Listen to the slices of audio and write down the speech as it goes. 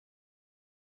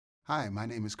Hi, my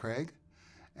name is Craig,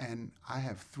 and I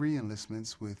have three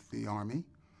enlistments with the Army.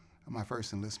 My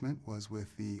first enlistment was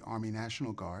with the Army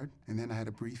National Guard, and then I had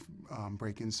a brief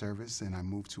break in service and I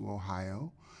moved to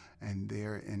Ohio. And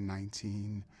there in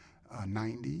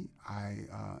 1990, I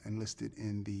enlisted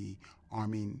in the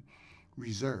Army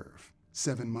Reserve.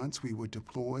 7 months we were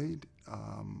deployed.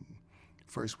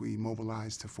 First, we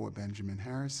mobilized to Fort Benjamin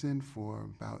Harrison for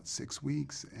about 6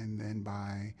 weeks, and then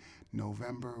by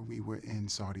November, we were in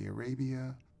Saudi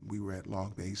Arabia. We were at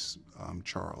Log Base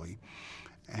Charlie,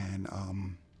 and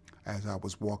as I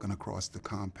was walking across the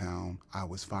compound, I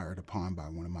was fired upon by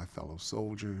one of my fellow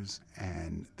soldiers,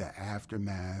 and the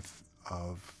aftermath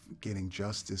of getting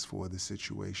justice for the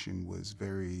situation was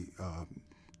very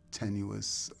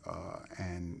tenuous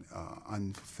and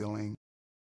unfulfilling.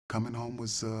 Coming home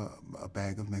was a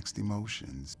bag of mixed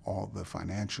emotions. All the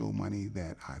financial money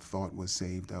that I thought was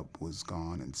saved up was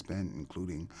gone and spent,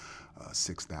 including a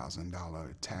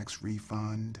 $6,000 tax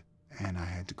refund. And I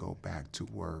had to go back to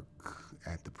work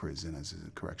at the prison as a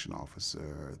correction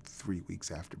officer 3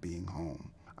 weeks after being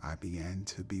home. I began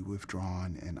to be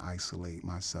withdrawn and isolate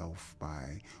myself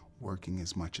by working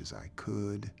as much as I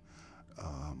could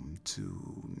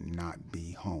to not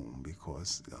be home,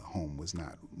 because home was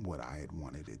not what I had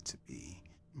wanted it to be.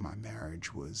 My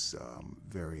marriage was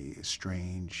very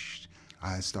estranged.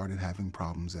 I started having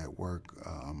problems at work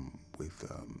with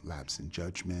lapse in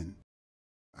judgment.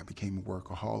 I became a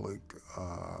workaholic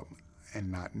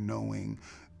and not knowing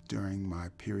during my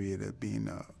period of being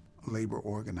a labor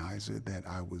organizer that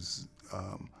I was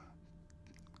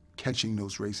catching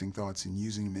those racing thoughts and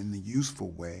using them in the useful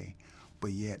way,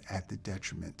 but yet at the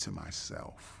detriment to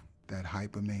myself. That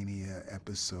hypomania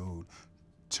episode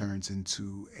turns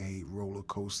into a roller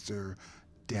coaster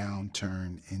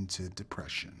downturn into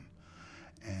depression.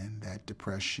 And that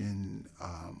depression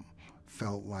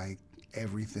felt like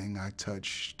everything I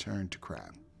touched turned to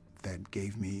crap. That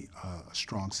gave me a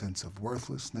strong sense of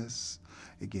worthlessness.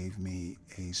 It gave me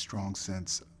a strong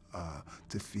sense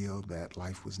to feel that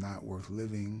life was not worth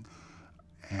living,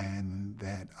 and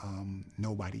that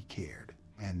nobody cared.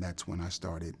 And that's when I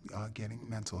started getting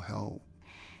mental help.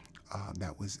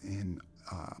 That was in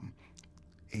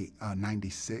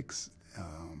 96.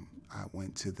 I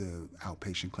went to the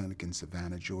outpatient clinic in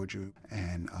Savannah, Georgia,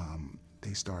 and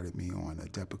they started me on a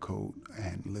Depakote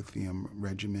and lithium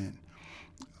regimen,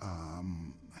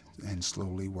 and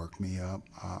slowly worked me up.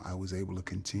 I was able to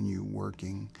continue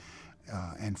working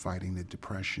and fighting the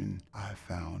depression. I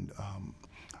found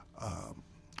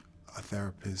a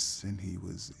therapist, and he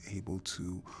was able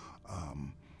to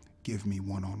give me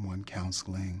one-on-one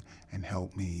counseling and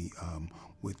help me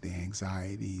with the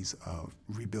anxieties of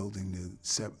rebuilding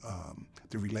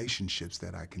the relationships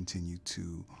that I continued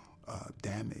to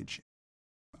damage.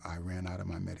 I ran out of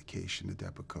my medication, the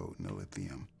Depakote and the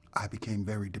lithium. I became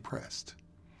very depressed,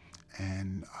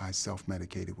 and I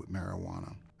self-medicated with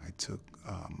marijuana. I took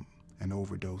an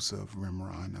overdose of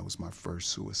Remeron. That was my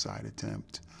first suicide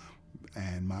attempt.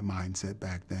 And my mindset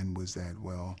back then was that,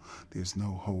 well, there's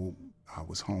no hope. I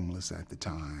was homeless at the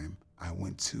time. I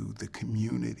went to the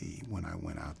community. When I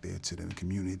went out there to the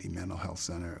community mental health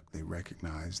center, they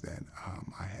recognized that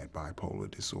I had bipolar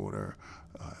disorder,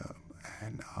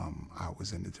 and I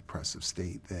was in a depressive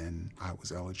state. Then I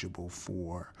was eligible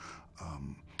for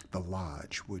the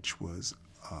Lodge, which was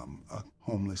a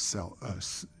homeless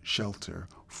shelter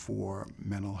for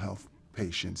mental health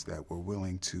patients that were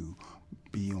willing to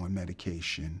be on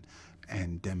medication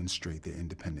and demonstrate their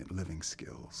independent living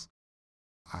skills.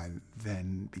 I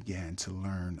then began to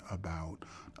learn about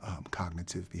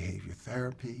cognitive behavior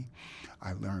therapy.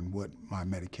 I learned what my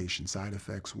medication side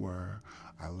effects were.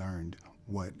 I learned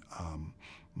what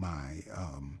my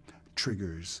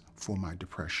triggers for my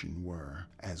depression were,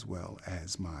 as well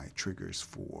as my triggers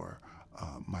for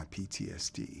my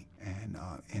PTSD. And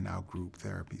in our group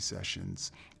therapy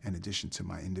sessions, in addition to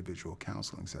my individual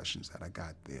counseling sessions that I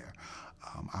got there,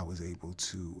 I was able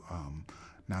to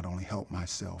not only help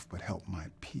myself, but help my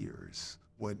peers.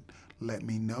 What let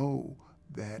me know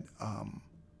that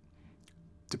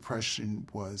depression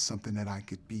was something that I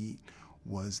could beat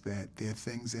was that there are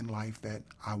things in life that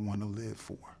I want to live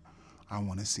for. I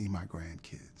want to see my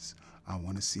grandkids. I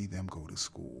want to see them go to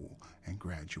school and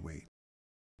graduate.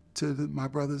 To my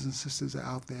brothers and sisters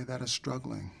out there that are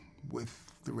struggling with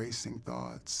the racing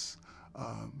thoughts,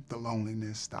 the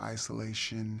loneliness, the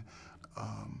isolation,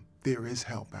 there is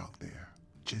help out there.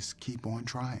 Just keep on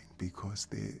trying, because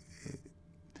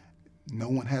no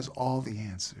one has all the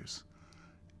answers,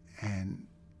 and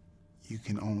you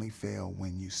can only fail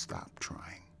when you stop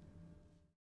trying.